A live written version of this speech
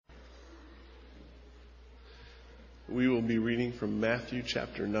We will be reading from Matthew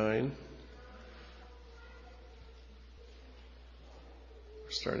chapter 9.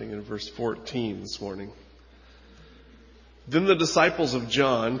 We're starting in verse 14 this morning. Then the disciples of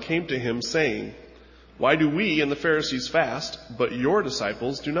John came to him saying, "Why do we and the Pharisees fast, but your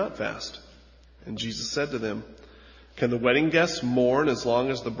disciples do not fast?" And Jesus said to them, "Can the wedding guests mourn as long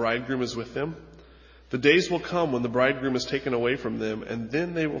as the bridegroom is with them? The days will come when the bridegroom is taken away from them, and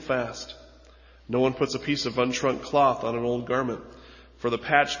then they will fast. No one puts a piece of unshrunk cloth on an old garment, for the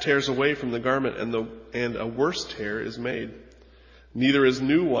patch tears away from the garment, and a worse tear is made. Neither is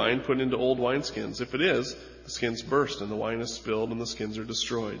new wine put into old wineskins. If it is, the skins burst, and the wine is spilled, and the skins are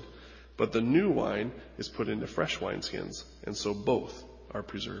destroyed. But the new wine is put into fresh wineskins, and so both are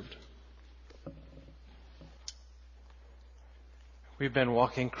preserved." We've been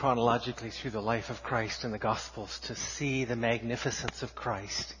walking chronologically through the life of Christ in the Gospels to see the magnificence of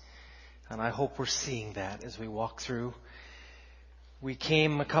Christ. And I hope we're seeing that as we walk through. We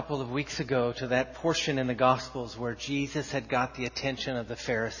came a couple of weeks ago to that portion in the Gospels where Jesus had got the attention of the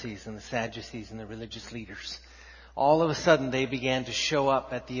Pharisees and the Sadducees and the religious leaders. All of a sudden they began to show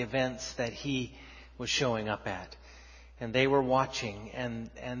up at the events that he was showing up at. And they were watching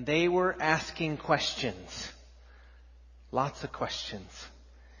and they were asking questions. Lots of questions.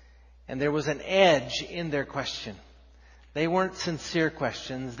 And there was an edge in their question. They weren't sincere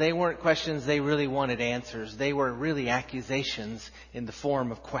questions. They weren't questions they really wanted answers. They were really accusations in the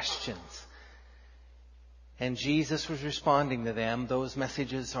form of questions. And Jesus was responding to them. Those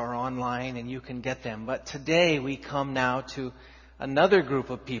messages are online and you can get them. But today we come now to another group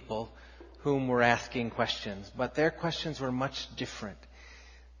of people whom were asking questions. But their questions were much different.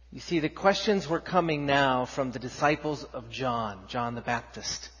 You see, the questions were coming now from the disciples of John the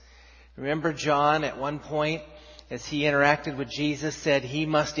Baptist. Remember John at one point, as he interacted with Jesus, said he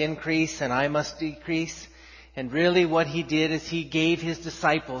must increase and I must decrease. And really what he did is he gave his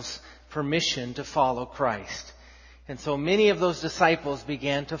disciples permission to follow Christ. And so many of those disciples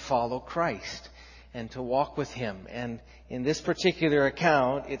began to follow Christ and to walk with him. And in this particular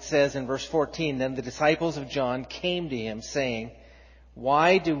account, it says in verse 14, "Then the disciples of John came to him saying,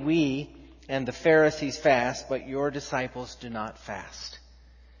 'Why do we and the Pharisees fast, but your disciples do not fast?'"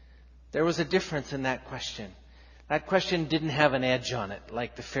 There was a difference in that question. That question didn't have an edge on it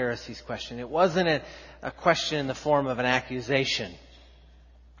like the Pharisees' question. It wasn't a question in the form of an accusation,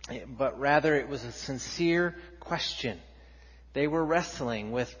 but rather it was a sincere question. They were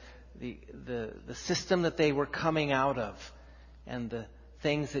wrestling with the system that they were coming out of and the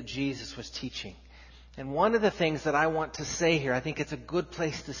things that Jesus was teaching. And one of the things that I want to say here, I think it's a good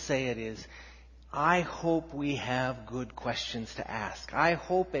place to say it, is I hope we have good questions to ask. I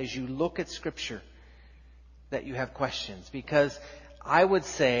hope as you look at Scripture that you have questions. Because I would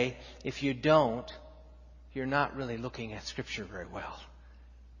say if you don't, you're not really looking at Scripture very well.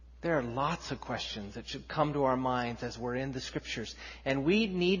 There are lots of questions that should come to our minds as we're in the Scriptures. And we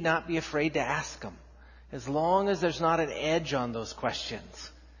need not be afraid to ask them. As long as there's not an edge on those questions.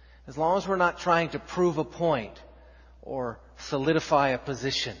 As long as we're not trying to prove a point or solidify a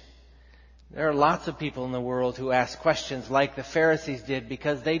position. There are lots of people in the world who ask questions like the Pharisees did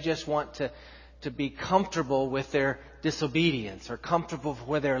because they just want to be comfortable with their disobedience or comfortable with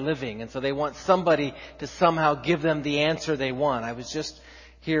where they're living. And so they want somebody to somehow give them the answer they want. I was just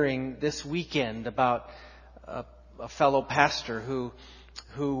hearing this weekend about a fellow pastor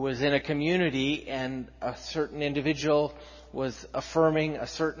who was in a community and a certain individual was affirming a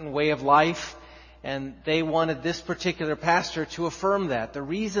certain way of life. And they wanted this particular pastor to affirm that. The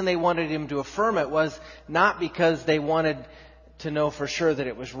reason they wanted him to affirm it was not because they wanted to know for sure that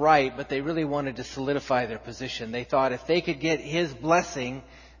it was right, but they really wanted to solidify their position. They thought if they could get his blessing,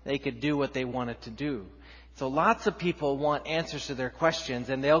 they could do what they wanted to do. So lots of people want answers to their questions,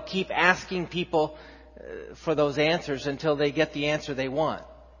 and they'll keep asking people for those answers until they get the answer they want.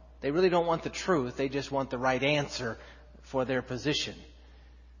 They really don't want the truth. They just want the right answer for their position.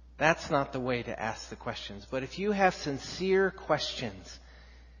 That's not the way to ask the questions. But if you have sincere questions,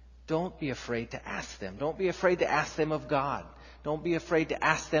 don't be afraid to ask them. Don't be afraid to ask them of God. Don't be afraid to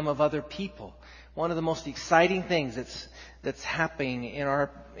ask them of other people. One of the most exciting things that's happening in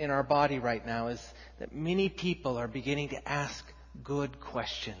our body right now is that many people are beginning to ask good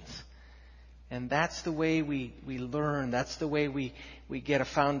questions. And that's the way we learn. That's the way we get a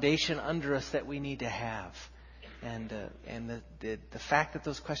foundation under us that we need to have. And the fact that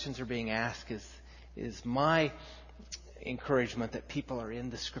those questions are being asked is my encouragement that people are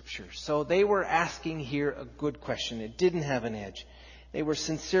in the Scriptures. So they were asking here a good question. It didn't have an edge. They were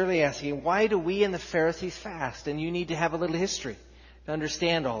sincerely asking, why do we and the Pharisees fast? And you need to have a little history to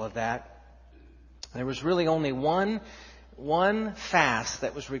understand all of that. There was really only one fast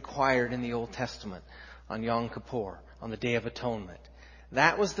that was required in the Old Testament on Yom Kippur, on the Day of Atonement.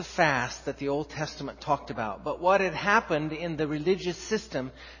 That was the fast that the Old Testament talked about. But what had happened in the religious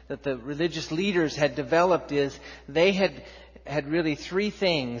system that the religious leaders had developed is they had really three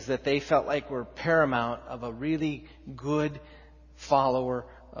things that they felt like were paramount of a really good follower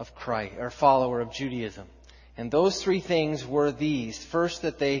of Christ, or follower of Judaism. And those three things were these. First,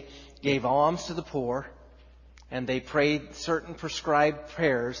 that they gave alms to the poor, and they prayed certain prescribed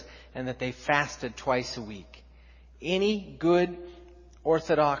prayers, and that they fasted twice a week. Any good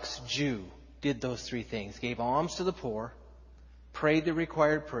Orthodox Jew did those three things: gave alms to the poor, prayed the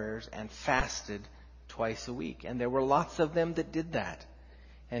required prayers, and fasted twice a week. And there were lots of them that did that.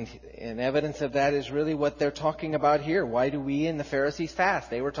 And evidence of that is really what they're talking about here. Why do we and the Pharisees fast?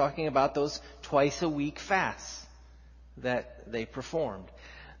 They were talking about those twice a week fasts that they performed.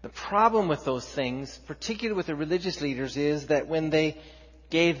 The problem with those things, particularly with the religious leaders, is that when they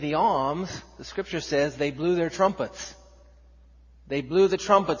gave the alms, the Scripture says they blew their trumpets. They blew the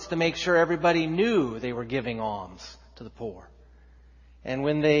trumpets to make sure everybody knew they were giving alms to the poor. And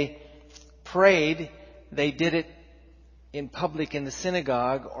when they prayed, they did it in public in the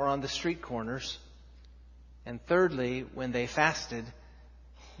synagogue or on the street corners. And thirdly, when they fasted,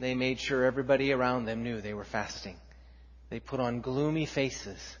 they made sure everybody around them knew they were fasting. They put on gloomy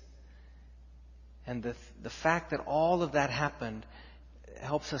faces. And the fact that all of that happened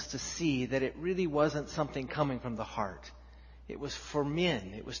helps us to see that it really wasn't something coming from the heart. It was for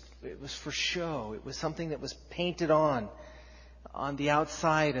men. It was for show. It was something that was painted on the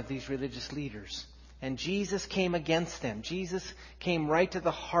outside of these religious leaders. And Jesus came against them. Jesus came right to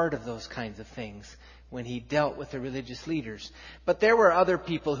the heart of those kinds of things when he dealt with the religious leaders. But there were other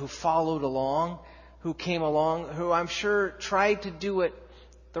people who followed along, who came along, who I'm sure tried to do it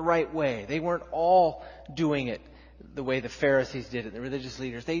the right way. They weren't all doing it the way the Pharisees did it, the religious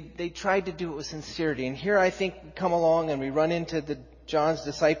leaders. They tried to do it with sincerity. And here I think we come along and we run into John's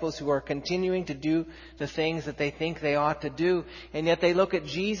disciples who are continuing to do the things that they think they ought to do. And yet they look at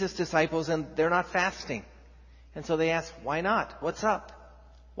Jesus' disciples and they're not fasting. And so they ask, why not? What's up?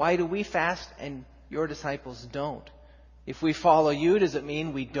 Why do we fast and your disciples don't? If we follow you, does it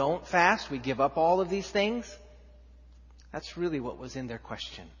mean we don't fast? We give up all of these things? That's really what was in their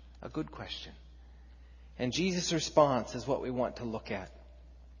question. A good question. And Jesus' response is what we want to look at.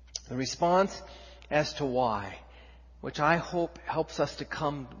 The response as to why, which I hope helps us to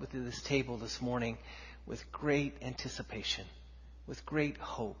come to this table this morning with great anticipation, with great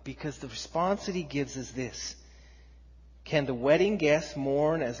hope. Because the response that he gives is this: can the wedding guests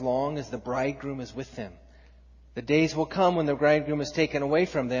mourn as long as the bridegroom is with them? The days will come when the bridegroom is taken away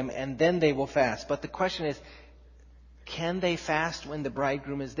from them, and then they will fast. But the question is, can they fast when the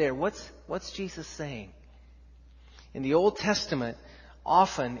bridegroom is there? What's Jesus saying? In the Old Testament,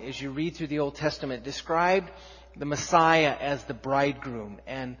 often, as you read through the Old Testament, described the Messiah as the bridegroom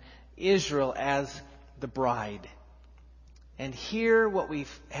and Israel as the bride. And here what we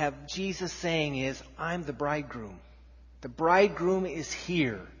have Jesus saying is, I'm the bridegroom. The bridegroom is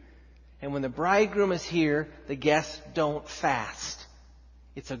here. And when the bridegroom is here, the guests don't fast.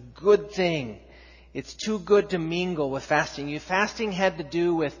 It's a good thing. It's too good to mingle with fasting. Fasting had to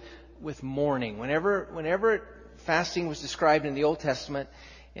do with mourning. Whenever fasting was described in the Old Testament,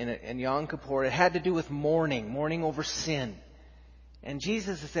 in Yom Kippur, it had to do with mourning over sin. And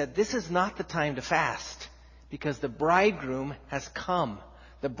Jesus has said, this is not the time to fast, because the bridegroom has come.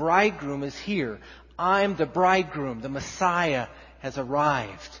 The bridegroom is here. I'm the bridegroom. The Messiah has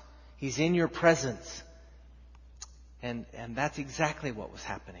arrived. He's in your presence. And that's exactly what was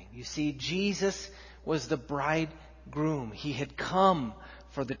happening. You see, Jesus was the bridegroom. He had come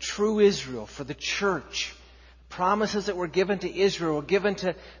for the true Israel, for the church. Promises that were given to Israel were given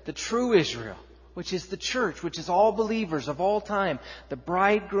to the true Israel, which is the church, which is all believers of all time. The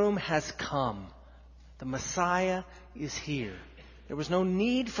bridegroom has come. The Messiah is here. There was no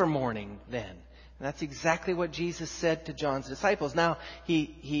need for mourning then. And that's exactly what Jesus said to John's disciples. Now,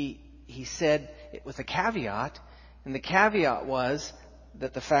 he said it with a caveat, and the caveat was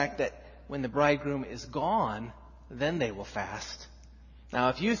that the fact that when the bridegroom is gone, then they will fast. Now,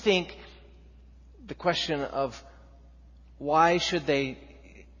 if you think the question of why should they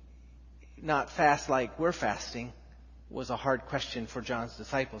not fast like we're fasting was a hard question for John's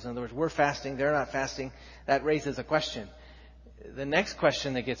disciples. In other words, we're fasting, they're not fasting. That raises a question. The next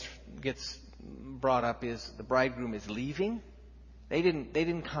question that gets brought up is the bridegroom is leaving. They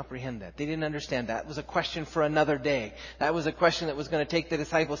didn't comprehend that. They didn't understand that. It was a question for another day. That was a question that was going to take the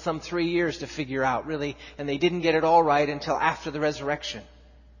disciples some 3 years to figure out, really, and they didn't get it all right until after the resurrection.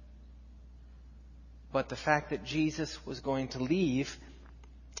 But the fact that Jesus was going to leave,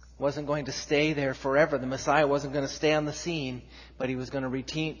 wasn't going to stay there forever. The Messiah wasn't going to stay on the scene, but he was going to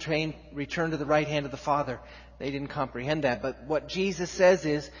return to the right hand of the Father. They didn't comprehend that. But what Jesus says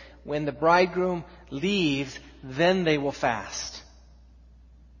is, when the bridegroom leaves, then they will fast.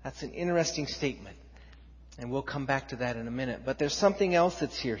 That's an interesting statement. And we'll come back to that in a minute. But there's something else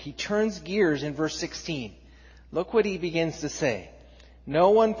that's here. He turns gears in verse 16. Look what he begins to say. No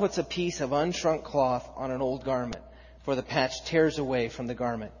one puts a piece of unshrunk cloth on an old garment, for the patch tears away from the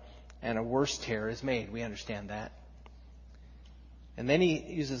garment, and a worse tear is made. We understand that. And then he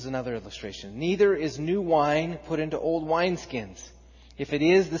uses another illustration. Neither is new wine put into old wineskins. If it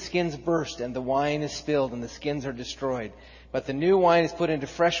is, the skins burst, and the wine is spilled, and the skins are destroyed. But the new wine is put into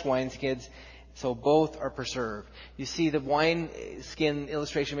fresh wineskins, so both are preserved. You see, the wine skin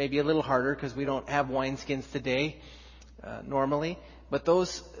illustration may be a little harder because we don't have wineskins today normally. But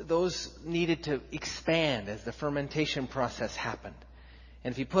those needed to expand as the fermentation process happened.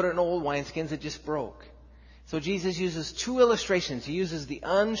 And if you put it in old wineskins, it just broke. So Jesus uses two illustrations. He uses the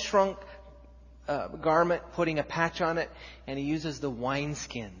unshrunk garment, putting a patch on it, and he uses the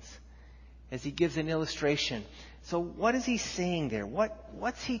wineskins as he gives an illustration. So what is he saying there?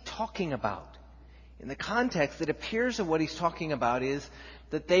 What's he talking about? In the context, it appears that what he's talking about is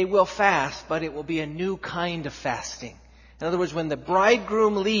that they will fast, but it will be a new kind of fasting. In other words, when the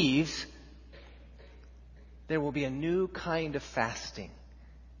bridegroom leaves, there will be a new kind of fasting.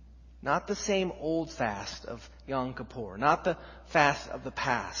 Not the same old fast of Yom Kippur, not the fast of the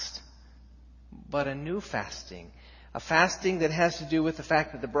past, but a new fasting. A fasting that has to do with the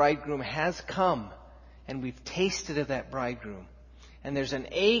fact that the bridegroom has come, and we've tasted of that bridegroom. And there's an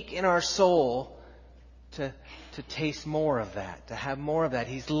ache in our soul to taste more of that, to have more of that.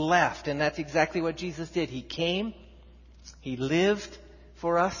 He's left, and that's exactly what Jesus did. He came, He lived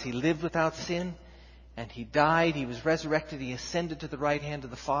for us, He lived without sin, and He died, He was resurrected, He ascended to the right hand of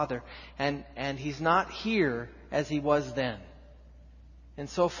the Father, and He's not here as He was then. And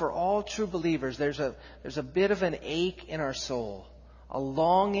so for all true believers, there's a bit of an ache in our soul, a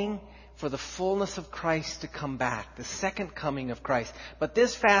longing for the fullness of Christ to come back, the second coming of Christ. But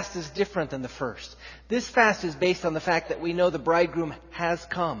this fast is different than the first. This fast is based on the fact that we know the bridegroom has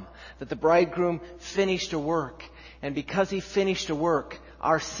come, that the bridegroom finished a work. And because He finished a work,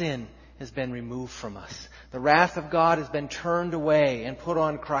 our sin has been removed from us. The wrath of God has been turned away and put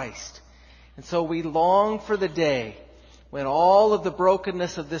on Christ. And so we long for the day when all of the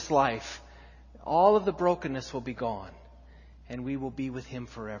brokenness of this life, all of the brokenness will be gone, and we will be with Him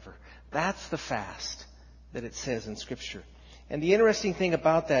forever. That's the fast that it says in Scripture. And the interesting thing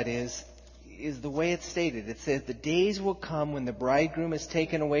about that is the way it's stated. It says, the days will come when the bridegroom is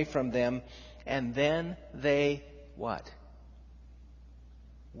taken away from them, and then they, what?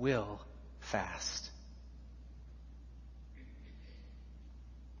 Will fast.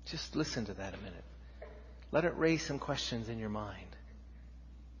 Just listen to that a minute. Let it raise some questions in your mind.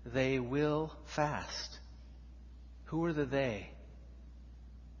 They will fast. Who are the they?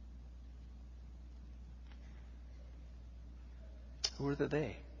 Who are the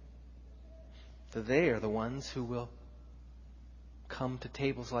they? The they are the ones who will come to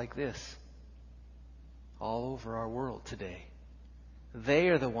tables like this all over our world today. They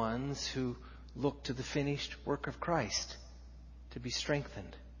are the ones who look to the finished work of Christ to be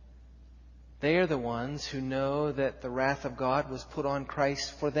strengthened. They are the ones who know that the wrath of God was put on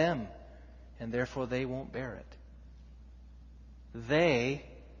Christ for them, and therefore they won't bear it. They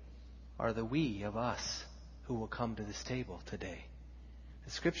are the we of us who will come to this table today.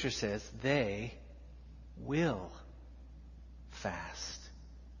 The Scripture says they will fast.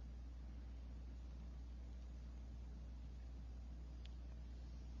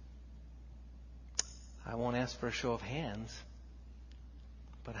 I won't ask for a show of hands,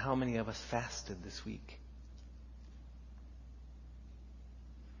 but how many of us fasted this week?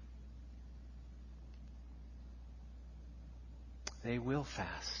 They will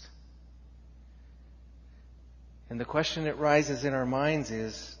fast. And the question that rises in our minds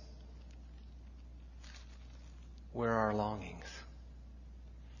is, where are our longings?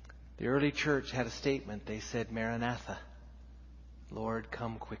 The early church had a statement. They said, Maranatha, Lord,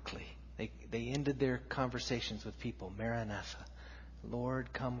 come quickly. They ended their conversations with people, Maranatha,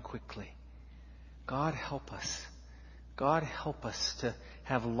 Lord, come quickly. God help us. God help us to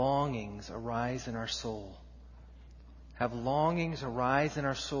have longings arise in our soul. Have longings arise in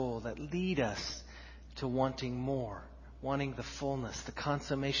our soul that lead us to wanting more, wanting the fullness, the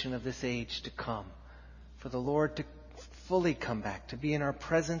consummation of this age to come. For the Lord to fully come back, to be in our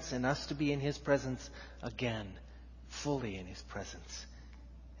presence and us to be in His presence again, fully in His presence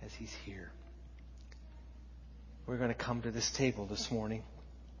as He's here. we're going to come to this table this morning.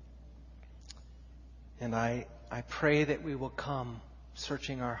 And I pray that we will come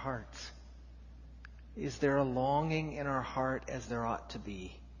searching our hearts. Is there a longing in our heart as there ought to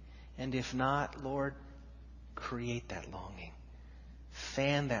be? And if not, Lord, create that longing.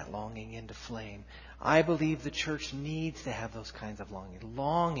 Fan that longing into flame. I believe the church needs to have those kinds of longings.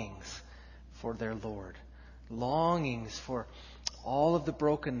 Longings for their Lord. Longings for all of the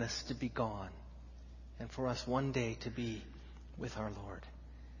brokenness to be gone. And for us one day to be with our Lord.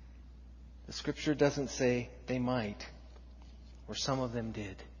 The Scripture doesn't say they might, or some of them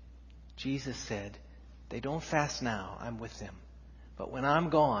did. Jesus said, they don't fast now, I'm with them. But when I'm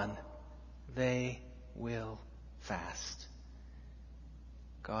gone, they will fast.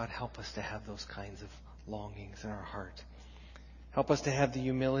 God, help us to have those kinds of longings in our heart. Help us to have the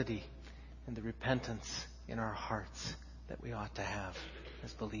humility and the repentance in our hearts that we ought to have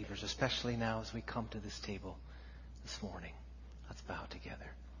as believers, especially now as we come to this table this morning. Let's bow together.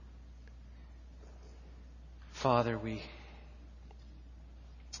 Father, we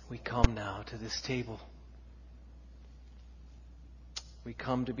come now to this table. We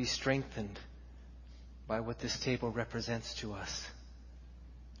come to be strengthened by what this table represents to us.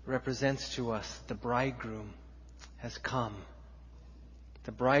 It represents to us the bridegroom has come.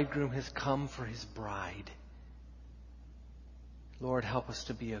 The bridegroom has come for his bride. Lord, help us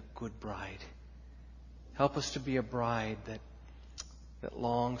to be a good bride. Help us to be a bride that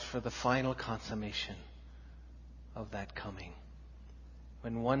longs for the final consummation of that coming.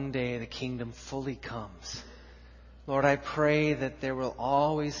 When one day the kingdom fully comes. Lord, I pray that there will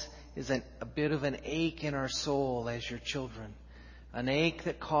always is a bit of an ache in our soul as your children. An ache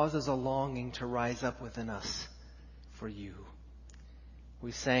that causes a longing to rise up within us for you.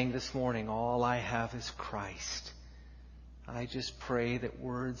 We sang this morning, all I have is Christ. I just pray that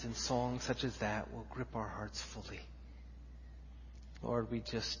words and songs such as that will grip our hearts fully. Lord, we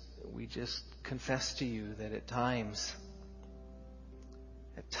just confess to you that at times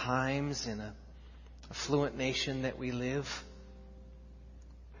in a affluent nation that we live,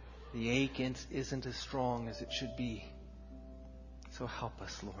 the ache isn't as strong as it should be. So help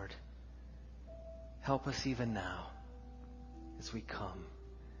us, Lord. Help us even now as we come.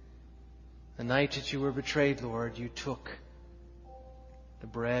 The night that you were betrayed, Lord, you took the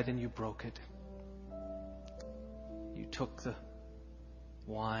bread and you broke it. You took the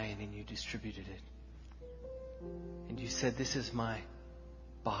wine and you distributed it. And you said, this is my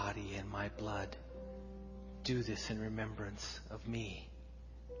body and my blood. Do this in remembrance of me.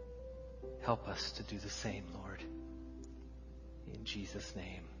 Help us to do the same, Lord. In Jesus'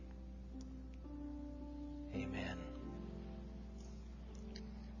 name. Amen.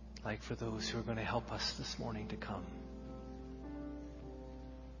 Like for those who are going to help us this morning to come.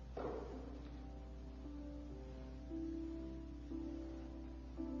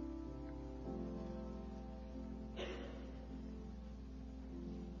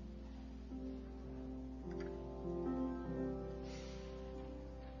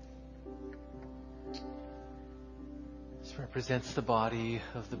 This represents the body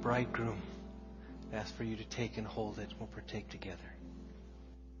of the bridegroom. I ask for you to take and hold it. We'll partake together.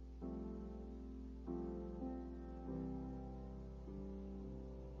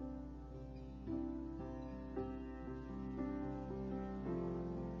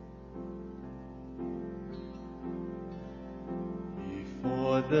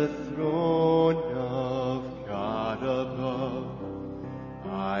 Before the throne of God above,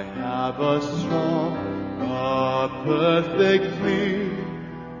 I have a strong, a perfect plea,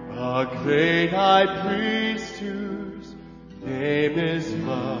 a great high priest whose name is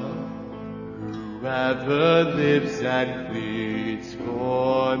love, whoever lives and pleads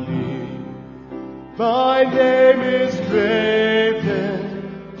for me. My name is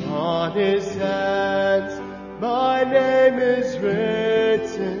graven on his hands, my name is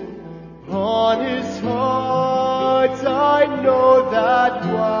written on his heart. I know that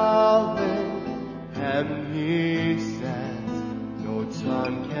while in heaven he stands, no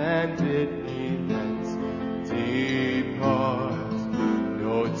tongue can bid me thence depart.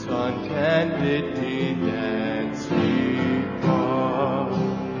 No tongue can bid me thence depart.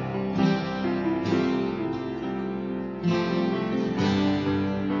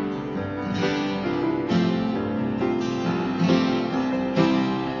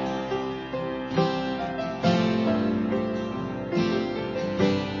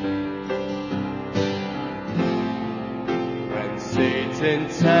 Satan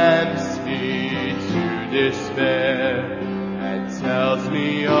tempts me to despair and tells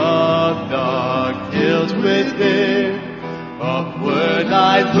me of the guilt within. Upward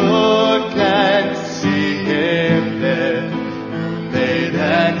I look and see him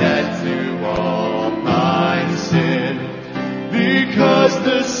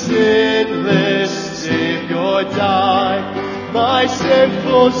Savior died. My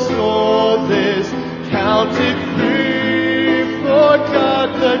sinful soul is counted free, for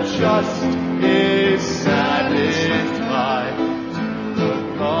God the just is satisfied to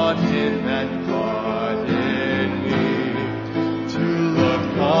look on Him and pardon me, to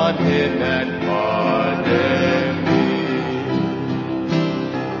look on Him and pardon me.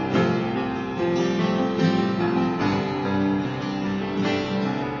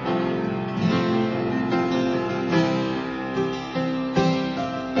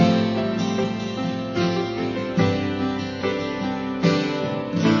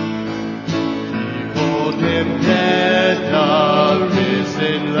 Him dead, the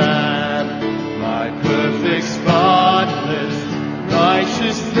risen Lamb, my perfect, spotless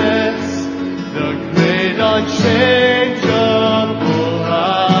righteousness, the great unchangeable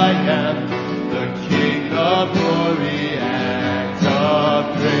I am, the King of glory and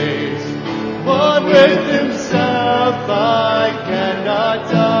of praise. One with Himself I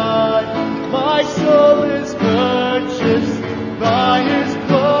cannot die, my soul is purchased by His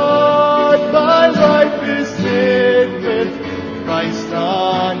blood, my life is hid with Christ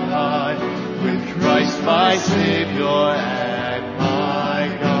on high, with Christ my Savior and my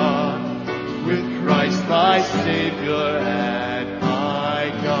God, with Christ my Savior and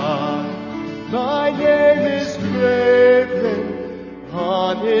my God. My name is graven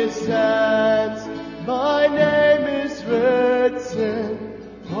on His hands, my name is written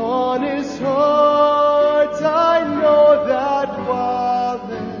on His heart. I know that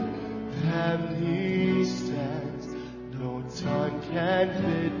while in heaven He stands, no tongue can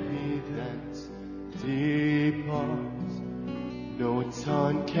bid me thence depart. No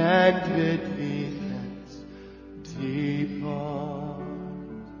tongue can bid me thence depart.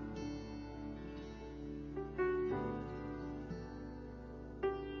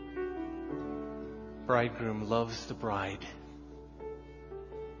 Bridegroom loves the bride,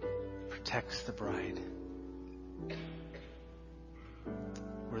 protects the bride.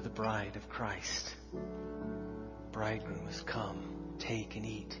 We're the bride of Christ. Bridegroom has come. Take and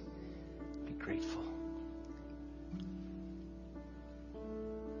eat. Be grateful.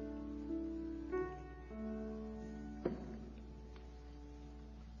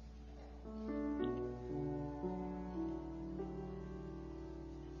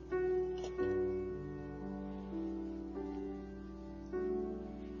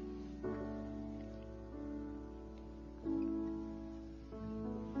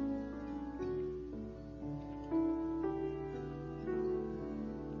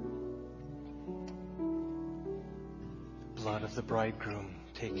 Blood of the bridegroom,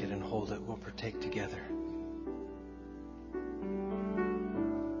 take it and hold it. We'll partake together.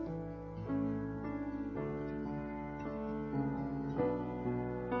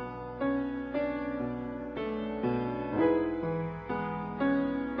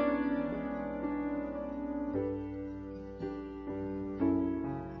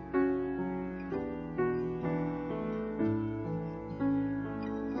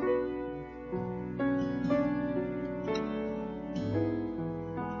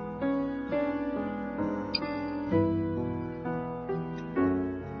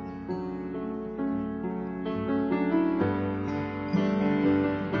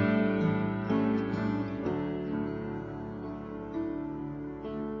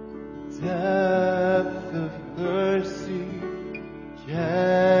 Depth of mercy,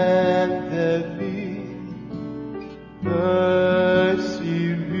 can there be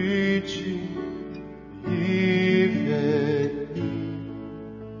mercy reaching even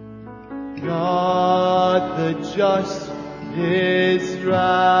me? God the just, His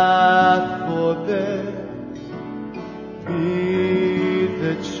wrath forbears, me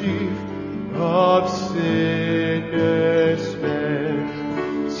the chief of sinners spare.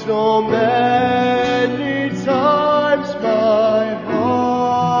 So many times my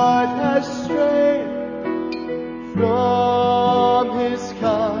heart has strayed from His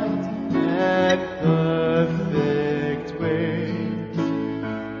kind and perfect ways,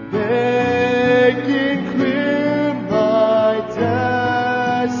 making clear my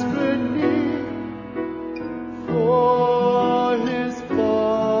desperate need for His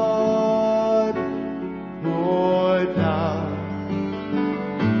blood poured out.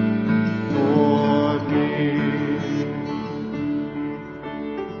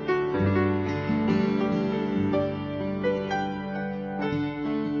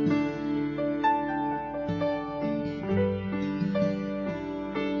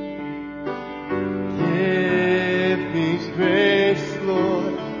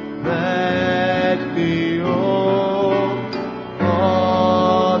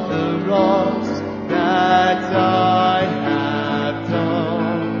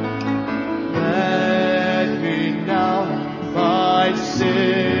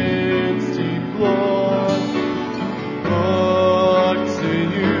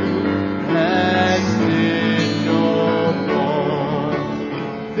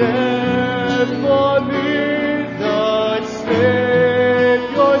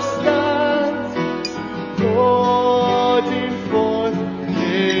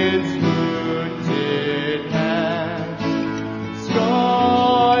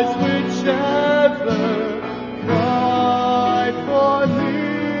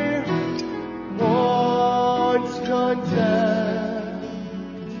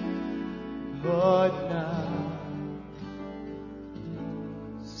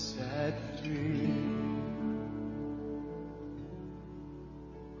 dream.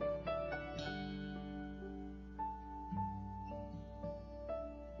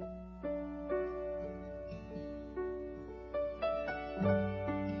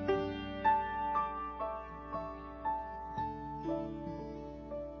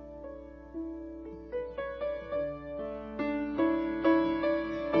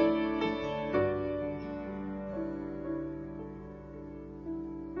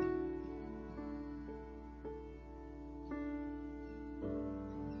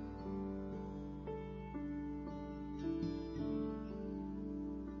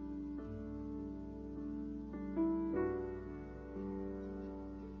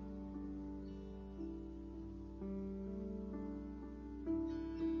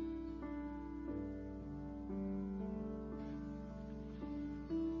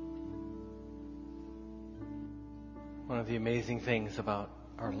 One of the amazing things about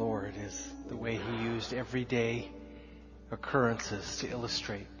our Lord is the way He used everyday occurrences to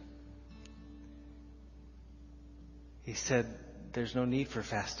illustrate. He said, there's no need for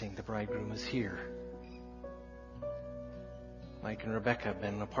fasting. The bridegroom is here. Mike and Rebecca have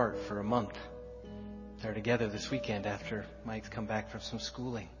been apart for a month. They're together this weekend after Mike's come back from some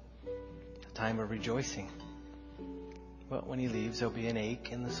schooling. A time of rejoicing. But when he leaves, there'll be an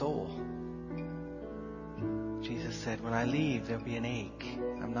ache in the soul. Jesus said, when I leave, there'll be an ache.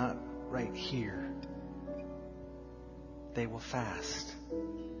 I'm not right here. They will fast.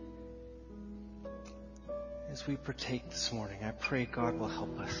 As we partake this morning, I pray God will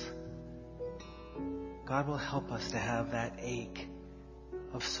help us. God will help us to have that ache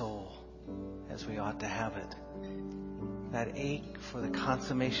of soul as we ought to have it. That ache for the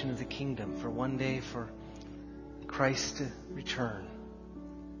consummation of the kingdom, for one day for Christ to return,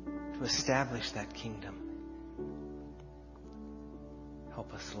 to establish that kingdom.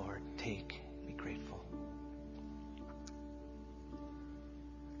 Help us, Lord. Take, be grateful.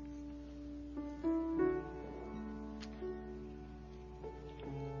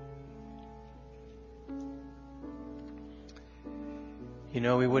 You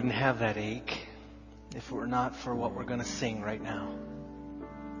know, we wouldn't have that ache if it were not for what we're going to sing right now.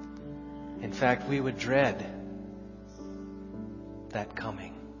 In fact, we would dread that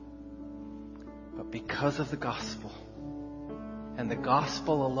coming. But because of the gospel, and the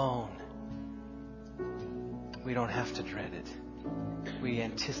gospel alone, we don't have to dread it. We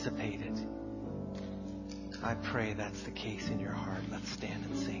anticipate it. I pray that's the case in your heart. Let's stand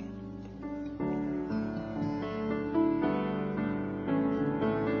and sing.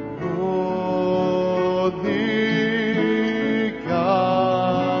 Holy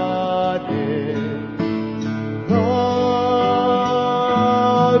God in love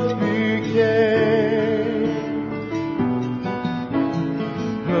became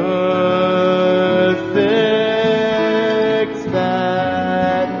perfect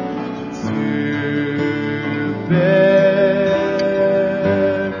man to bear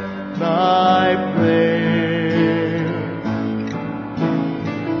my place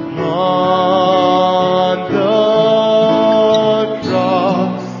on the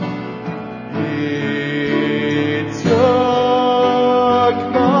cross. He took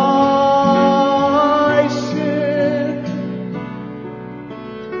my sin.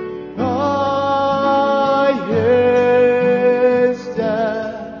 By His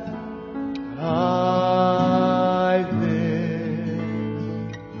death I live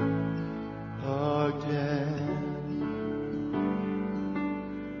again.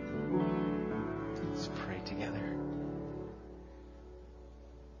 Let's pray together.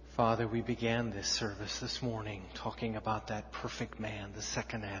 Father, we began this service this morning talking about that perfect man, the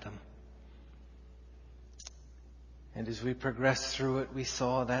second Adam. And as we progressed through it, we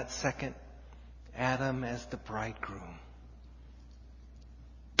saw that second Adam as the bridegroom.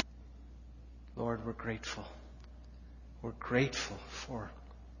 Lord, we're grateful. We're grateful for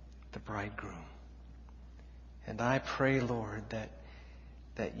the bridegroom. And I pray, Lord,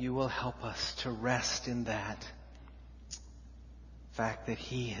 that you will help us to rest in that fact that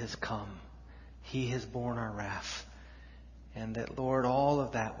He has come. He has borne our wrath. And that, Lord, all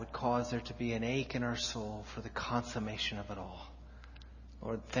of that would cause there to be an ache in our soul for the consummation of it all.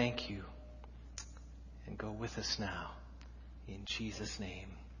 Lord, thank you. And go with us now. In Jesus' name,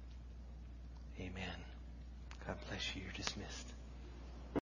 amen. God bless you. You're dismissed.